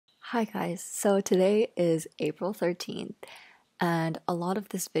Hi guys, so today is April 13th and a lot of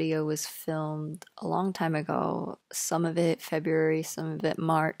this video was filmed a long time ago, some of it February, some of it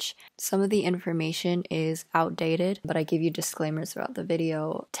March. Some of the information is outdated, but I give you disclaimers throughout the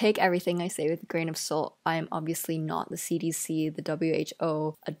video. Take everything I say with a grain of salt. I am obviously not the CDC, the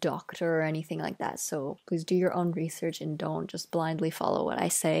WHO, a doctor or anything like that, so please do your own research and don't just blindly follow what I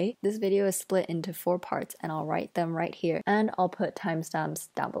say. This video is split into 4 parts and I'll write them right here and I'll put timestamps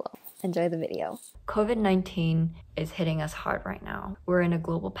down below. Enjoy the video. COVID-19 is hitting us hard right now. We're in a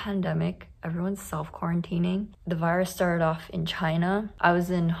global pandemic. Everyone's self-quarantining. The virus started off in China. I was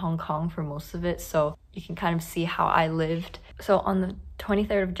in Hong Kong for most of it, so you can kind of see how I lived. So on the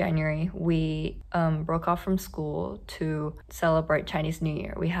 23rd of January, we broke off from school to celebrate Chinese New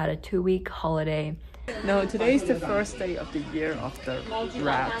Year. We had a 2-week holiday. No, today is the first day of the year of the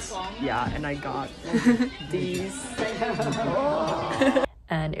rats. Yeah, and I got these.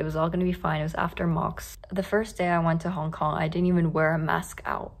 And it was all gonna be fine. It was after mocks. The first day I went to Hong Kong, I didn't even wear a mask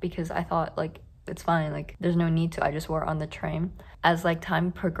out because I thought like, it's fine, like there's no need to. I just wore it on the train. As like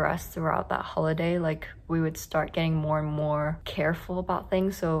time progressed throughout that holiday, like we would start getting more and more careful about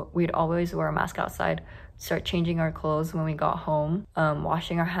things. So we'd always wear a mask outside, start changing our clothes when we got home,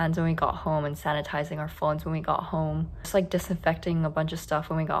 washing our hands when we got home, and sanitizing our phones when we got home. Just like disinfecting a bunch of stuff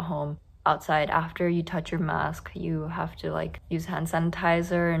when we got home. Outside, after you touch your mask, you have to like use hand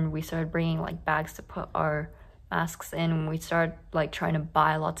sanitizer, and we started bringing like bags to put our masks in, and we started like trying to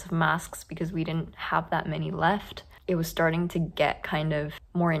buy lots of masks because we didn't have that many left. It was starting to get kind of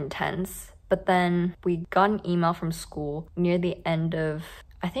more intense, but then we got an email from school near the end of,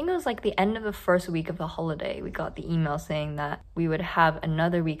 I think it was like the end of the first week of the holiday. We got the email saying that we would have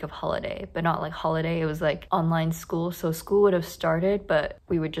another week of holiday, but not like holiday, it was like online school. So school would have started, but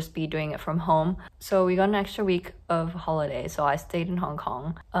we would just be doing it from home. So we got an extra week of holiday. So I stayed in Hong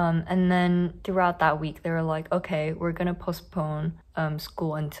Kong. And then throughout that week, they were like, okay, we're gonna postpone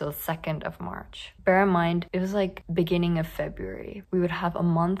school until 2nd of March. Bear in mind, it was like beginning of February. We would have a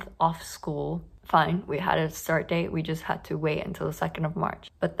month off school. Fine, we had a start date, we just had to wait until the 2nd of March.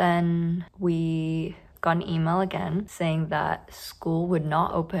 But then we got an email again saying that school would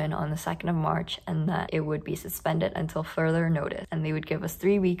not open on the 2nd of March and that it would be suspended until further notice. And they would give us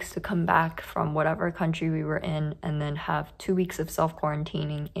 3 weeks to come back from whatever country we were in and then have 2 weeks of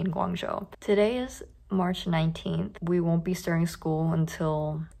self-quarantining in Guangzhou. Today is March 19th. We won't be starting school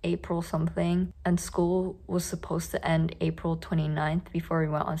until April something, and school was supposed to end April 29th before we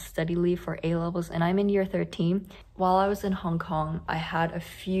went on study leave for A-levels, and I'm in year 13. While I was in Hong Kong, I had a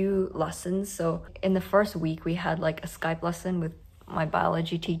few lessons. So in the first week, we had like a Skype lesson with my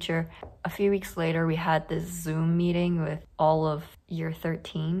biology teacher. A few weeks later, we had this Zoom meeting with all of year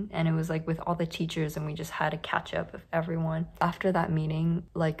 13, and it was like with all the teachers, and we just had a catch up with everyone. After that meeting,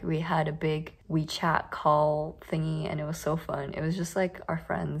 like we had a big WeChat call thingy, and it was so fun. It was just like our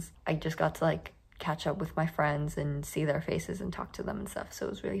friends. I just got to like catch up with my friends and see their faces and talk to them and stuff, so it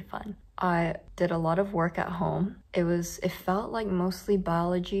was really fun. I did a lot of work at home. It felt like mostly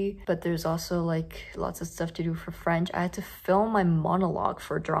biology, but there's also like lots of stuff to do for French. I had to film my monologue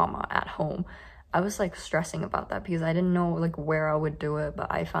for drama at home. I was like stressing about that because I didn't know like where I would do it,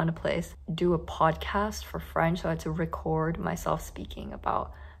 but I found a place to do a podcast for French, so I had to record myself speaking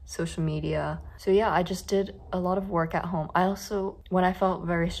about social media. So yeah, I just did a lot of work at home. I also, when I felt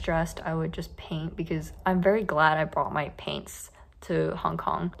very stressed, I would just paint, because I'm very glad I brought my paints to Hong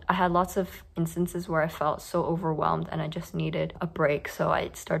Kong. I had lots of instances where I felt so overwhelmed and I just needed a break, so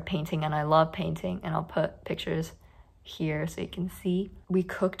I started painting, and I love painting, and I'll put pictures here so you can see. We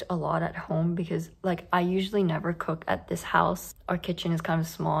cooked a lot at home because like I usually never cook at this house. Our kitchen is kind of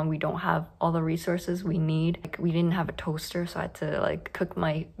small and we don't have all the resources we need. Like we didn't have a toaster, so I had to like cook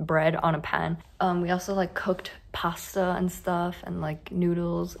my bread on a pan. We also like cooked pasta and stuff and like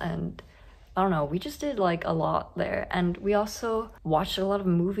noodles, and I don't know, we just did like a lot there. And we also watched a lot of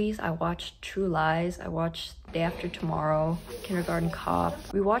movies. I watched True Lies, I watched Day After Tomorrow, Kindergarten Cop.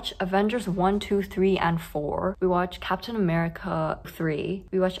 We watched Avengers 1, 2, 3, and 4. We watched Captain America 3.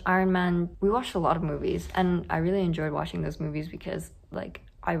 We watched Iron Man. We watched a lot of movies, and I really enjoyed watching those movies because like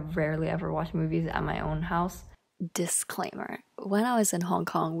I rarely ever watch movies at my own house. Disclaimer. When I was in Hong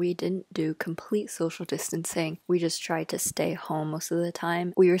Kong, we didn't do complete social distancing. We just tried to stay home most of the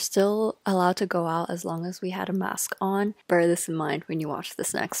time. We were still allowed to go out as long as we had a mask on. Bear this in mind when you watch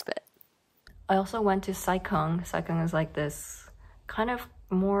this next bit. I also went to Cheung. Cheung is like this kind of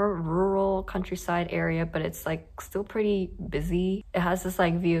more rural countryside area, but it's like still pretty busy. It has this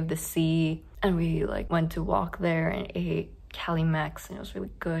like view of the sea, and we like went to walk there and ate Cali Mex, and it was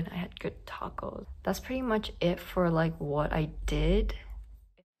really good. I had good tacos. That's pretty much it for like what I did.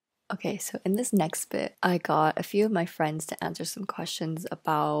 Okay, so in this next bit, I got a few of my friends to answer some questions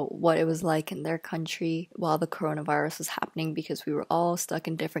about what it was like in their country while the coronavirus was happening because we were all stuck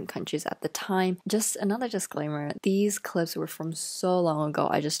in different countries at the time. Just another disclaimer, these clips were from so long ago,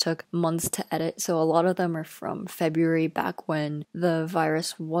 I just took months to edit, so a lot of them are from February, back when the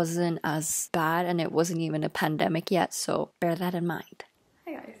virus wasn't as bad and it wasn't even a pandemic yet, so bear that in mind.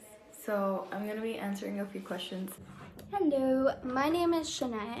 Hi guys, so I'm gonna be answering a few questions. Hello, my name is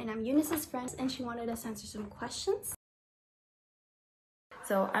Shania and I'm Eunis's friend and she wanted us to answer some questions.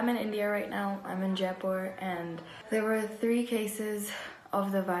 So I'm in India right now, I'm in Jaipur, and there were 3 cases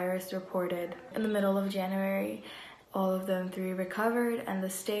of the virus reported in the middle of January. All of them 3 recovered, and the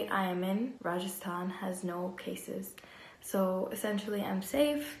state I am in, Rajasthan, has no cases. So essentially I'm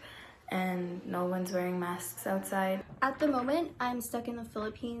safe and no one's wearing masks outside. At the moment, I'm stuck in the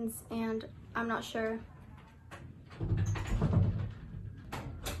Philippines and I'm not sure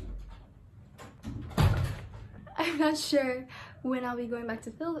when I'll be going back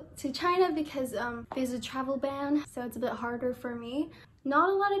to China because there's a travel ban, so it's a bit harder for me. Not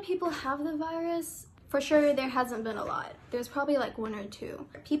a lot of people have the virus. For sure, there hasn't been a lot. There's probably like 1 or 2.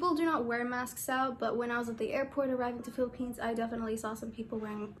 People do not wear masks out, but when I was at the airport arriving to Philippines, I definitely saw some people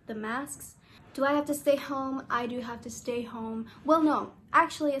wearing the masks. Do I have to stay home? I do have to stay home. Well, no,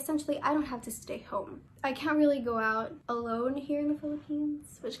 actually, essentially, I don't have to stay home. I can't really go out alone here in the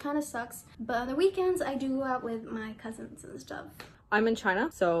Philippines, which kind of sucks. But on the weekends, I do go out with my cousins and stuff. I'm in China,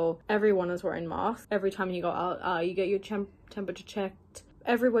 so everyone is wearing masks. Every time you go out, you get your temperature checked.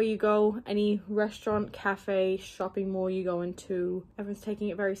 Everywhere you go, any restaurant, cafe, shopping mall you go into, everyone's taking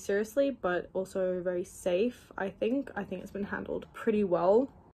it very seriously, but also very safe, I think. I think it's been handled pretty well.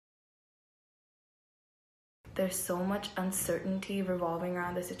 There's so much uncertainty revolving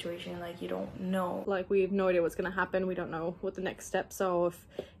around the situation, like you don't know. Like, we have no idea what's going to happen. We don't know what the next steps are, if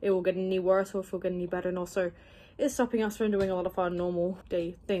it will get any worse or if it will get any better, and also it's stopping us from doing a lot of our normal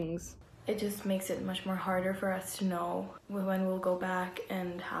day things. It just makes it much more harder for us to know when we'll go back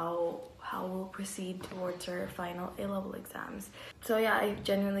and how we'll proceed towards our final A-level exams. So yeah, I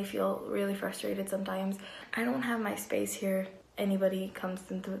genuinely feel really frustrated sometimes. I don't have my space here. Anybody comes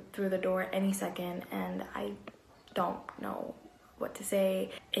in through the door any second, and I don't know what to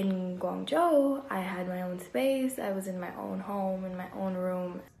say. In Guangzhou, I had my own space. I was in my own home, in my own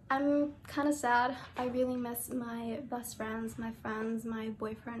room. I'm kind of sad. I really miss my best friends, my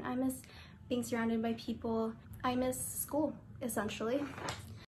boyfriend. I miss being surrounded by people. I miss school, essentially.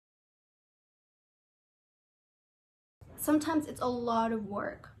 Sometimes it's a lot of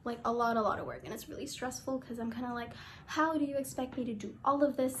work, like a lot of work, and it's really stressful because I'm kind of like, how do you expect me to do all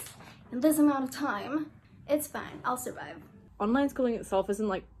of this in this amount of time? It's fine, I'll survive. Online schooling itself isn't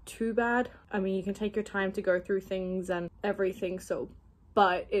like too bad. I mean, you can take your time to go through things and everything,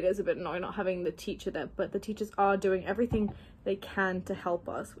 but it is a bit annoying not having the teacher there. But the teachers are doing everything they can to help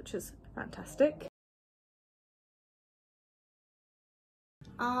us, which is fantastic.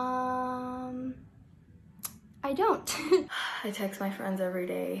 I don't. I text my friends every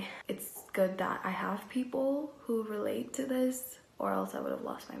day. It's good that I have people who relate to this, or else I would have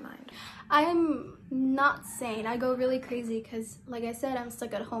lost my mind. I'm not sane. I go really crazy because, like I said, I'm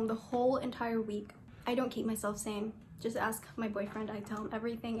stuck at home the whole entire week. I don't keep myself sane. Just ask my boyfriend, I tell him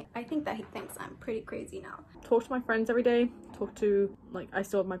everything. I think that he thinks I'm pretty crazy now. Talk to my friends every day. I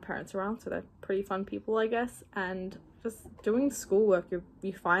still have my parents around, so they're pretty fun people, I guess. And just doing schoolwork,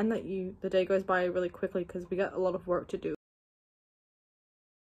 you find that the day goes by really quickly because we got a lot of work to do.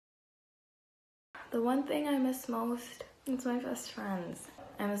 The one thing I miss most is my best friends.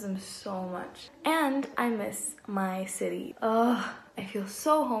 I miss them so much. And I miss my city. Ugh, I feel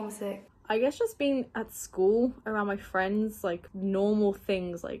so homesick. I guess just being at school around my friends, like normal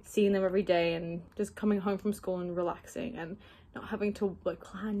things, like seeing them every day and just coming home from school and relaxing and not having to like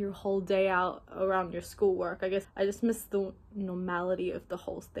plan your whole day out around your schoolwork. I guess I just miss the normality of the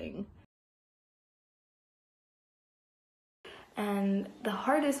whole thing. And the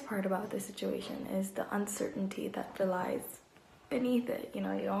hardest part about this situation is the uncertainty that relies beneath it. You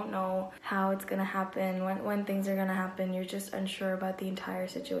know, you don't know how it's gonna happen, when things are gonna happen. You're just unsure about the entire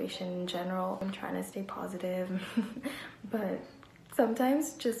situation in general. I'm trying to stay positive, but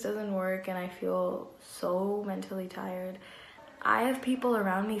sometimes it just doesn't work, and I feel so mentally tired. I have people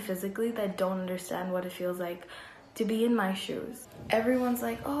around me physically that don't understand what it feels like to be in my shoes. Everyone's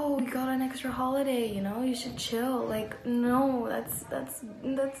like, oh, you got an extra holiday, you know, you should chill. Like, no, that's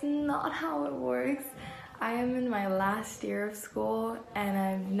not how it works. I am in my last year of school, and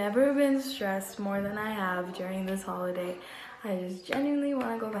I've never been stressed more than I have during this holiday. I just genuinely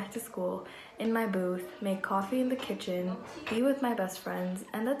want to go back to school, in my booth, make coffee in the kitchen, be with my best friends,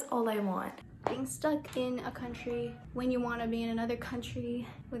 and that's all I want. Being stuck in a country when you want to be in another country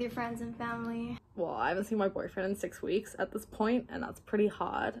with your friends and family. Well, I haven't seen my boyfriend in 6 weeks at this point, and that's pretty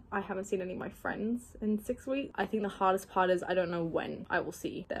hard. I haven't seen any of my friends in 6 weeks. I think the hardest part is I don't know when I will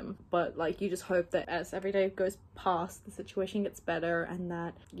see them, but like you just hope that as every day goes past, the situation gets better, and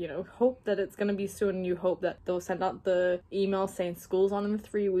that, you know, hope that it's gonna be soon. You hope that they'll send out the email saying school's on in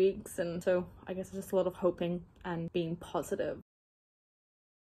 3 weeks, and so I guess it's just a lot of hoping and being positive.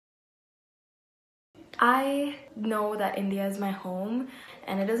 I know that India is my home,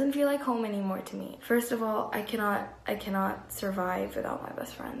 and it doesn't feel like home anymore to me. First of all, I cannot survive without my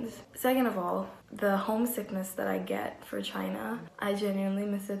best friends. Second of all, the homesickness that I get for China, I genuinely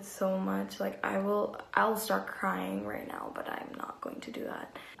miss it so much. Like I'll start crying right now, but I'm not going to do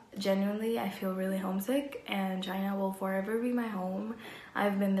that. Genuinely, I feel really homesick, and China will forever be my home.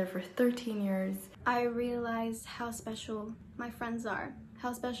 I've been there for 13 years. I realized how special my friends are,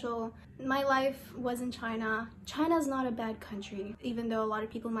 how special my life was in China. China's not a bad country, even though a lot of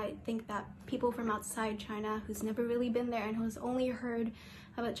people might think that. People from outside China who's never really been there and who's only heard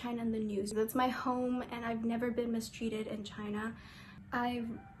about China in the news. That's my home, and I've never been mistreated in China. I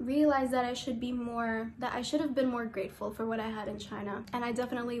realized that I should have been more grateful for what I had in China, and I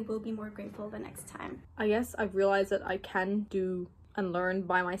definitely will be more grateful the next time. I guess I've realized that I can do and learn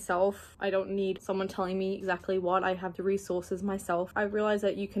by myself. I don't need someone telling me exactly what. I have the resources myself. I realized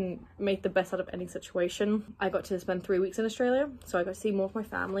that you can make the best out of any situation. I got to spend 3 weeks in Australia, so I got to see more of my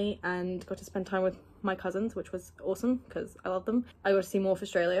family and got to spend time with my cousins, which was awesome because I love them. I got to see more of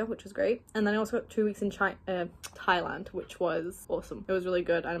Australia, which was great. And then I also got 2 weeks in Thailand, which was awesome. It was really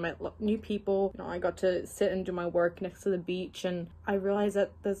good, and I met new people. You know, I got to sit and do my work next to the beach, and I realized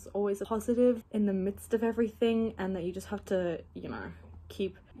that there's always a positive in the midst of everything, and that you just have to, you know,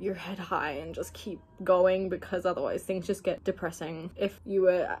 keep your head high and just keep going, because otherwise things just get depressing. If you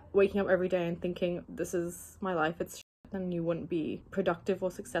were waking up every day and thinking, this is my life, it's shit, then you wouldn't be productive or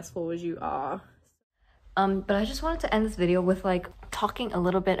successful as you are. But I just wanted to end this video with like talking a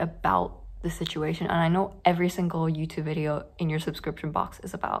little bit about the situation. And I know every single YouTube video in your subscription box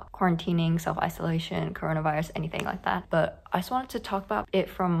is about quarantining, self-isolation, coronavirus, anything like that. But I just wanted to talk about it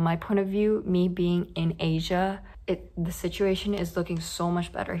from my point of view, me being in Asia. The situation is looking so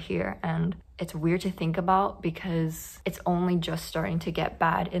much better here, and it's weird to think about because it's only just starting to get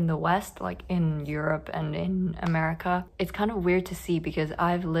bad in the West, like in Europe and in America. It's kind of weird to see because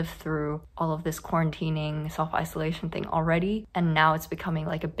I've lived through all of this quarantining, self-isolation thing already, and now it's becoming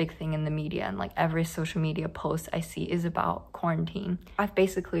like a big thing in the media, and like every social media post I see is about quarantine. I've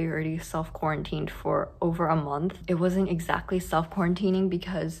basically already self-quarantined for over a month. It wasn't exactly self-quarantining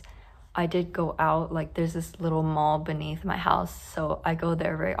because I did go out. Like there's this little mall beneath my house, so I go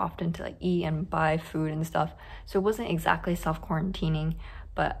there very often to like eat and buy food and stuff. So it wasn't exactly self-quarantining,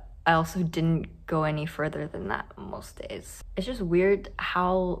 but I also didn't go any further than that most days. It's just weird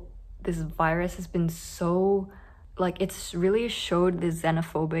how this virus has been so, like, it's really showed the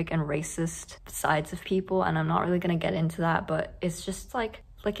xenophobic and racist sides of people, and I'm not really gonna get into that, but it's just like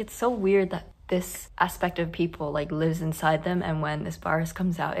it's so weird that this aspect of people like lives inside them, and when this virus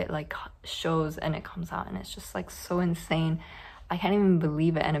comes out, it like shows and it comes out, and it's just like so insane. I can't even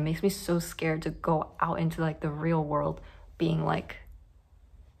believe it, and it makes me so scared to go out into like the real world being like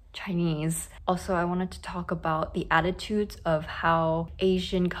Chinese. Also, I wanted to talk about the attitudes of how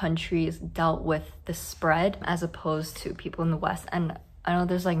Asian countries dealt with the spread as opposed to people in the West. And I know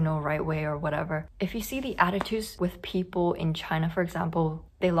there's like no right way or whatever. If you see the attitudes with people in China, for example,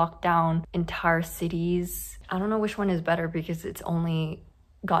 they locked down entire cities. I don't know which one is better because it's only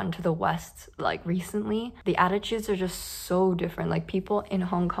gotten to the West like recently. The attitudes are just so different. Like people in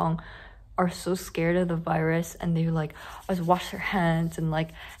Hong Kong are so scared of the virus, and they like always wash their hands and like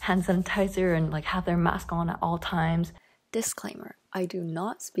hand sanitizer and like have their mask on at all times. Disclaimer, I do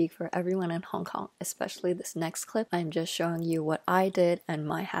not speak for everyone in Hong Kong, especially this next clip. I'm just showing you what I did and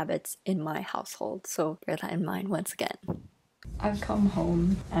my habits in my household, so bear that in mind once again. I've come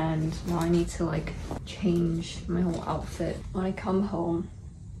home and now I need to like change my whole outfit. When I come home,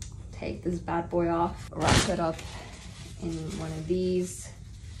 take this bad boy off, wrap it up in one of these,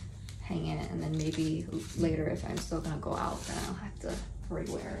 hang it, and then maybe later if I'm still gonna go out, then I'll have to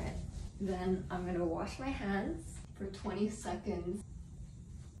rewear it. Then I'm gonna wash my hands for 20 seconds.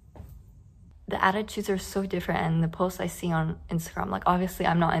 The attitudes are so different, and the posts I see on Instagram, like obviously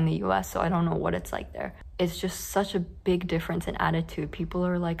I'm not in the US, so I don't know what it's like there. It's just such a big difference in attitude. People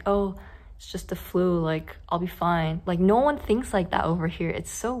are like, oh, it's just the flu, like I'll be fine. Like no one thinks like that over here. It's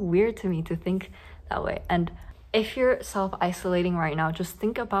so weird to me to think that way. And If you're self-isolating right now, just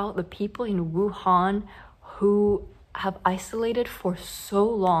think about the people in Wuhan who have isolated for so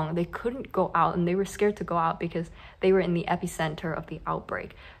long. They couldn't go out and they were scared to go out because they were in the epicenter of the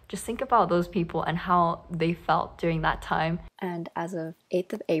outbreak. Just think about those people and how they felt during that time. And as of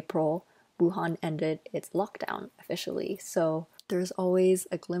 8th of April, Wuhan ended its lockdown officially. So there's always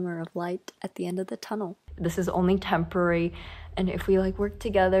a glimmer of light at the end of the tunnel. This is only temporary, and if we work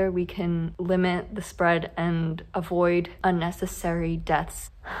together, we can limit the spread and avoid unnecessary deaths.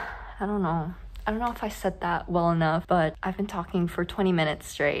 I don't know if I said that well enough, but I've been talking for 20 minutes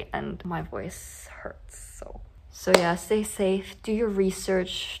straight and my voice hurts. So yeah, stay safe, do your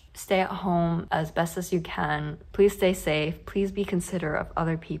research, stay at home as best as you can. Please stay safe, please be considerate of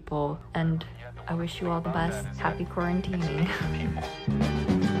other people, and I wish you all the best. Happy quarantining.